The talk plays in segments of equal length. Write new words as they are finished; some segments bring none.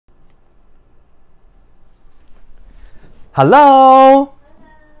Hello!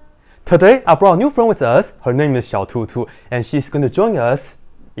 Today I brought a new friend with us. Her name is Xiaotutu, and she's going to join us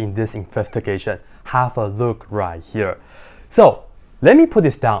in this investigation. Have a look right here. So let me put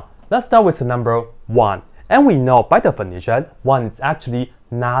this down. Let's start with the number 1. And we know by definition, 1 is actually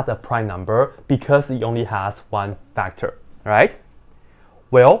not a prime number because it only has one factor, right?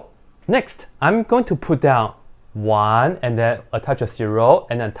 Well, next I'm going to put down 1 and then attach a 0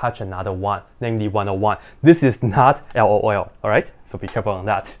 and then attach another 1, namely 101. This is not LOL, alright? So be careful on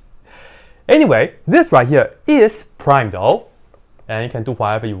that. Anyway, this right here is prime though, and you can do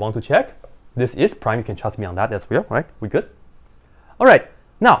whatever you want to check. This is prime, you can trust me on that as well, right? We good? Alright,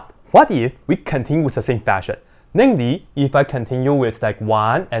 now what if we continue with the same fashion? Namely, if I continue with like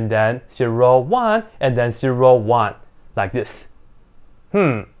 1 and then 0, 1 and then 0, 1, like this.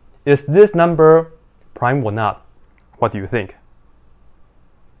 Is this number prime or not? What do you think?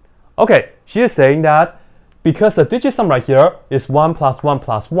 Okay, she is saying that because the digit sum right here is 1 plus 1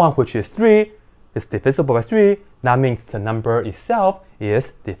 plus 1, which is 3, is divisible by 3, that means the number itself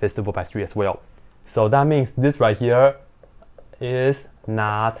is divisible by 3 as well. So that means this right here is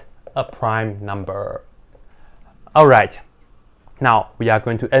not a prime number. Alright, now we are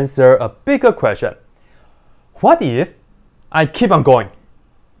going to answer a bigger question. What if I keep on going?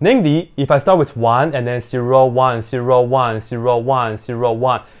 Namely, if I start with 1 and then 0, 1, 0, 1, 0, 1, 0,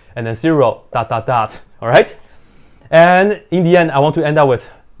 1, and then 0, dot, dot, dot, alright? And in the end, I want to end up with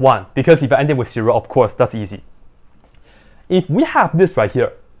 1, because if I end it with 0, of course, that's easy. If we have this right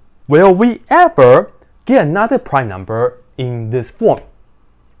here, will we ever get another prime number in this form?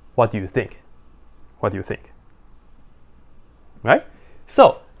 What do you think? What do you think? Right?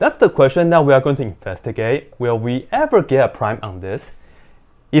 So, that's the question that we are going to investigate. Will we ever get a prime on this?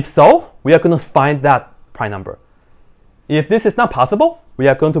 If so, we are going to find that prime number. If this is not possible, we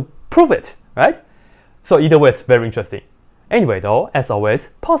are going to prove it, right? So either way, it's very interesting. Anyway though, as always,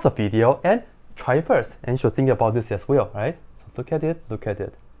 pause the video and try it first. And you should think about this as well, right? So look at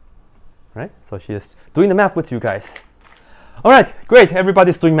it. Right? So she is doing the math with you guys. Alright, great,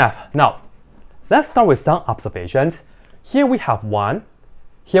 everybody's doing math. Now, let's start with some observations. Here we have 1.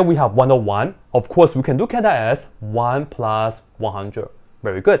 Here we have 101. Of course, we can look at that as 1 plus 100.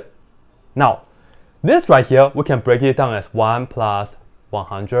 Very good. Now, this right here, we can break it down as 1 plus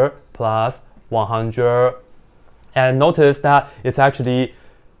 100 plus 100. And notice that it's actually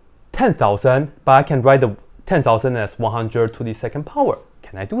 10,000, but I can write the 10,000 as 100 to the second power.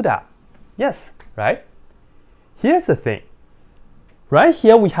 Can I do that? Yes, right? Here's the thing. Right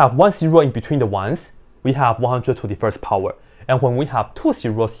here, we have 1 0 in between the ones. We have 100 to the first power. And when we have 2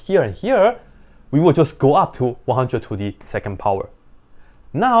 zeros here and here, we will just go up to 100 to the second power.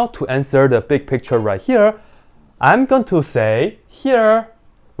 Now, to answer the big picture right here, I'm going to say here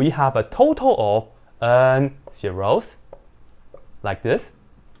we have a total of n zeros, like this.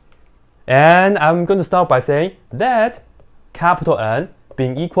 And I'm going to start by saying that capital N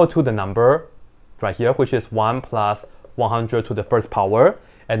being equal to the number right here, which is 1 plus 100 to the first power,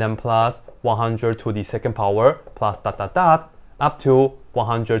 and then plus 100 to the second power, plus dot dot dot, up to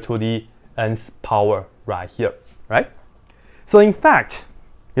 100 to the nth power right here, right? So in fact,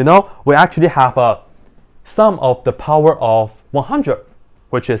 you know, we actually have a sum of the power of 100,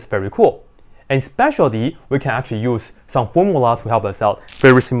 which is very cool. And especially, we can actually use some formula to help us out,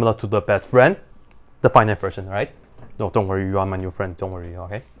 very similar to the best friend, the finite version, right? No, don't worry, you are my new friend, don't worry,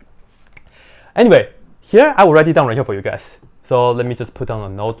 okay? Anyway, here I will write it down right here for you guys. So let me just put down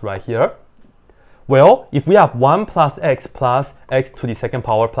a note right here. Well, if we have 1 plus x to the second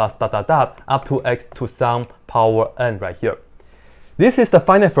power plus dot dot dot up to x to some power n right here. This is the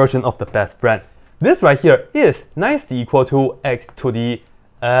finite version of the best friend. This right here is nicely equal to x to the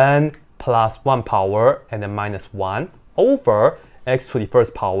n plus 1 power and then minus 1 over x to the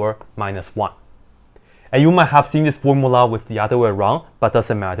first power minus 1. And you might have seen this formula with the other way around, but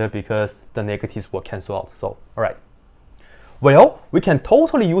doesn't matter because the negatives will cancel out. So, alright. Well, we can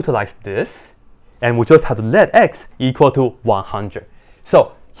totally utilize this, and we just have to let x equal to 100.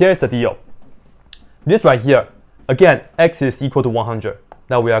 So, here's the deal. This right here, again, x is equal to 100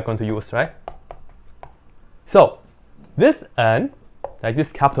 that we are going to use, right? So, this n, like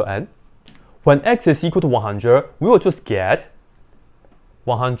this capital N, when x is equal to 100, we will just get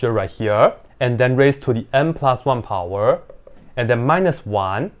 100 right here, and then raised to the n plus 1 power, and then minus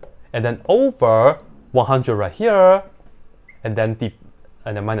 1, and then over 100 right here, and then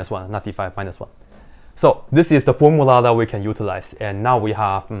minus 1, not d5, minus 1. So this is the formula that we can utilize, and now we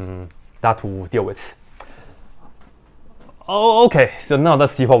have that to deal with. Oh, okay, so now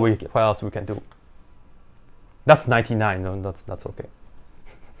let's see what else we can do. That's 99, no, that's okay.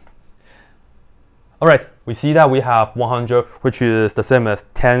 All right, we we see that we have 100, which is the same as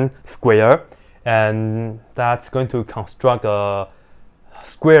 10 square, and that's going to construct a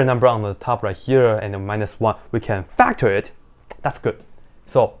square number on the top right here, and then -1. We can factor it. That's good.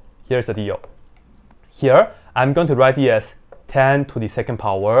 So here's the deal. Here, I'm going to write it as 10 to the second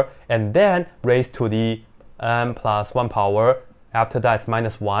power, and then raised to the n plus 1 power. After that, it's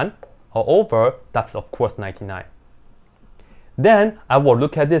 -1, all over. That's, of course, 99. Then I will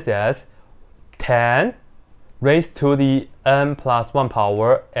look at this as 10 raised to the n plus 1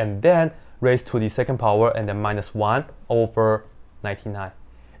 power, and then raised to the second power, and then -1 over 99.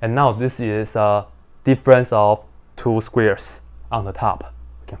 And now this is a difference of 2 squares on the top.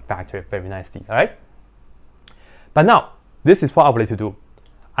 We can factor it very nicely, all right? But now, this is what I would like to do.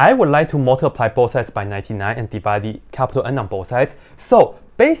 I would like to multiply both sides by 99 and divide the capital N on both sides. So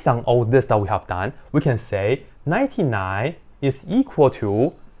based on all this that we have done, we can say 99 is equal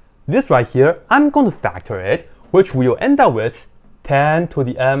to this right here. I'm going to factor it, which will end up with 10 to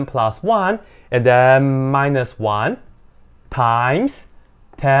the n plus 1, and then -1 times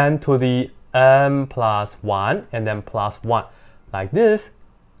 10 to the n plus 1, and then +1, like this.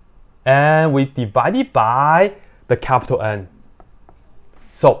 And we divide it by the capital N.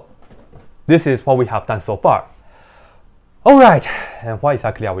 So this is what we have done so far. All right, and what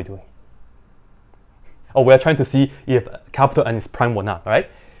exactly are we doing? Oh, we're trying to see if capital N is prime or not, right?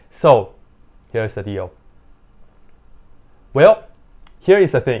 So here's the deal. Well, here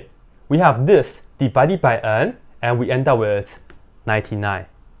is the thing. We have this divided by n, and we end up with 99.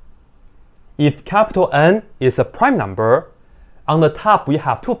 If capital N is a prime number, on the top we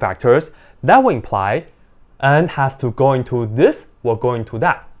have 2 factors. That will imply n has to go into this or go into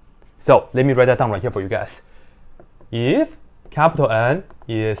that. So let me write that down right here for you guys. If capital N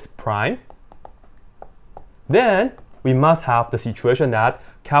is prime, then we must have the situation that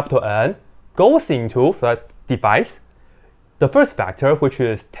capital N goes into that divides the first factor, which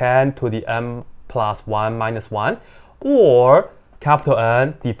is 10 to the n plus 1 minus 1, or capital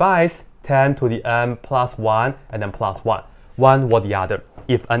N divides 10 to the n plus 1 and then plus 1, one or the other,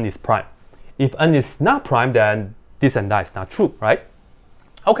 if n is prime. If n is not prime, then this and that is not true, right?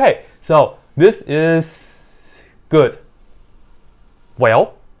 Okay, so this is good.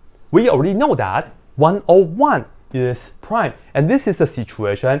 Well, we already know that 101 is prime, and this is the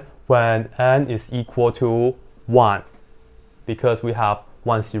situation when n is equal to 1, because we have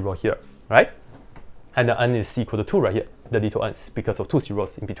 1 0 here, right? And the n is equal to 2 right here, the little n's, because of 2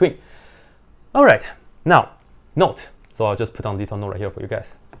 zeros in between. All right, now note. So I'll just put on a little note right here for you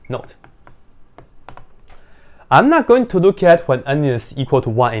guys. Note. I'm not going to look at when n is equal to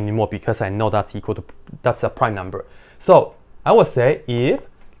 1 anymore, because I know that's a prime number. So I will say if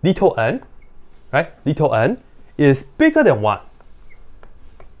little n, right, little n is bigger than 1,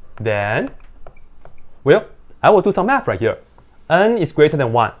 then, well, I will do some math right here. N is greater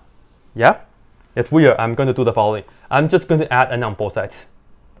than 1. Yeah? It's weird. I'm going to do the following. I'm just going to add n on both sides.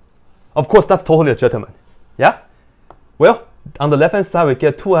 Of course, that's totally legitimate. Yeah? Well, on the left-hand side, we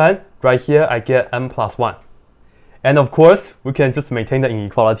get 2n. Right here, I get n plus 1. And of course, we can just maintain the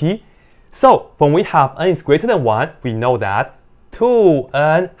inequality. So when we have n is greater than 1, we know that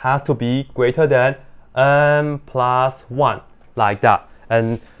 2n has to be greater than n plus 1, like that.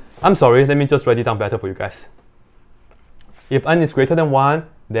 And I'm sorry, let me just write it down better for you guys. If n is greater than 1,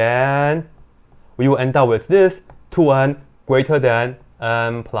 then we will end up with this 2n greater than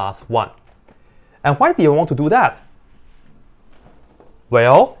n plus 1. And why do you want to do that?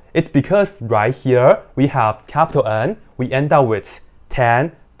 Well, it's because right here we have capital N. We end up with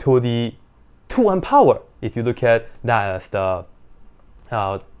 10 to the 2n power, if you look at that as the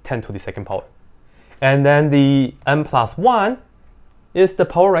 10 to the second power. And then the n plus 1 is the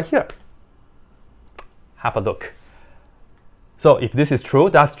power right here. Have a look. So if this is true,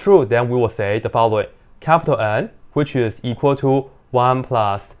 that's true, then we will say the following. Capital N, which is equal to 1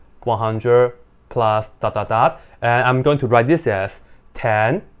 plus 100 plus ... And I'm going to write this as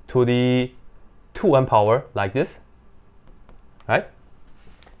 10 to the 2n power, like this, right?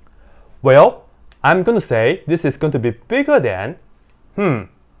 Well, I'm going to say this is going to be bigger than,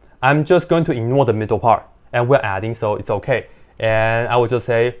 I'm just going to ignore the middle part, and we're adding, so it's okay. And I will just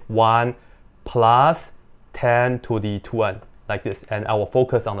say 1 plus 10 to the 2n, like this, and I will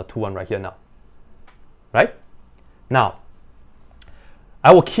focus on the 2n right here now, right? Now,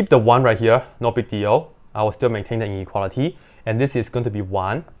 I will keep the 1 right here, no big deal. I will still maintain the inequality, and this is going to be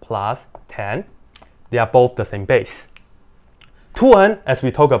 1 plus 10. They are both the same base. 2n, as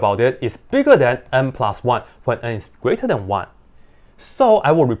we talk about it, is bigger than n plus 1 when n is greater than 1. So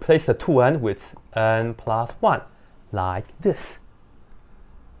I will replace the 2n with n plus 1, like this.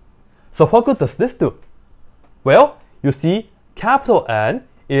 So what good does this do? Well, you see, capital N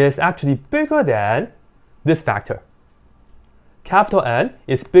is actually bigger than this factor. Capital N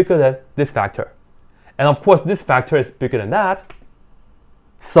is bigger than this factor. And of course, this factor is bigger than that.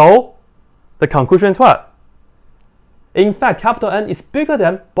 So, the conclusion is what? In fact, capital N is bigger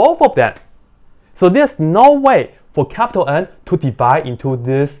than both of them. So there's no way for capital N to divide into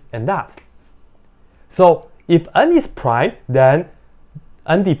this and that. So if N is prime, then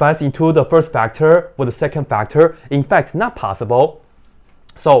N divides into the first factor or the second factor. In fact, it's not possible.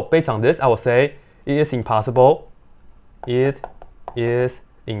 So based on this, I will say it is impossible. It is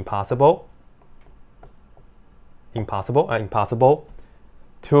impossible. Impossible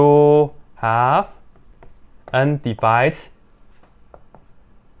to have N divides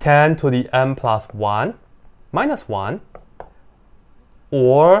 10 to the N plus 1 minus 1,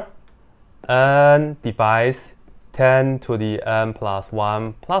 or N divides 10 to the N plus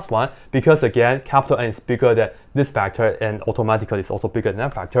 1 plus 1, because again, capital N is bigger than this factor and automatically it's also bigger than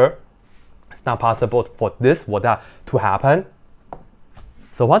that factor. It's not possible for this or that to happen.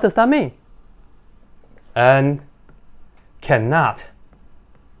 So what does that mean? N cannot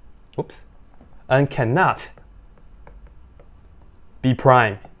be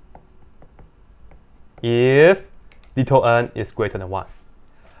prime if little n is greater than 1.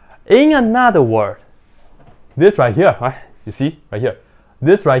 In another word, this right here, right? You see right here,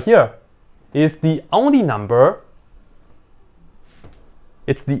 this right here is the only number,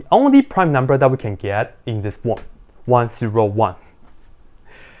 it's the only prime number that we can get in this form, 1, 0, 1.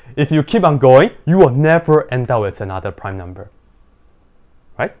 If you keep on going, you will never end up with another prime number.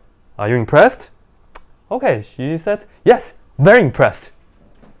 Right? Are you impressed? Okay, she says, yes, very impressed.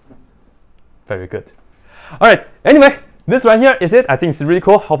 Very good. Alright, anyway, this right here is it. I think it's really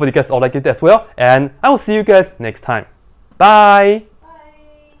cool. Hopefully you guys all like it as well. And I will see you guys next time. Bye! Bye!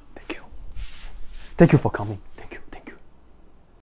 Thank you. Thank you for coming.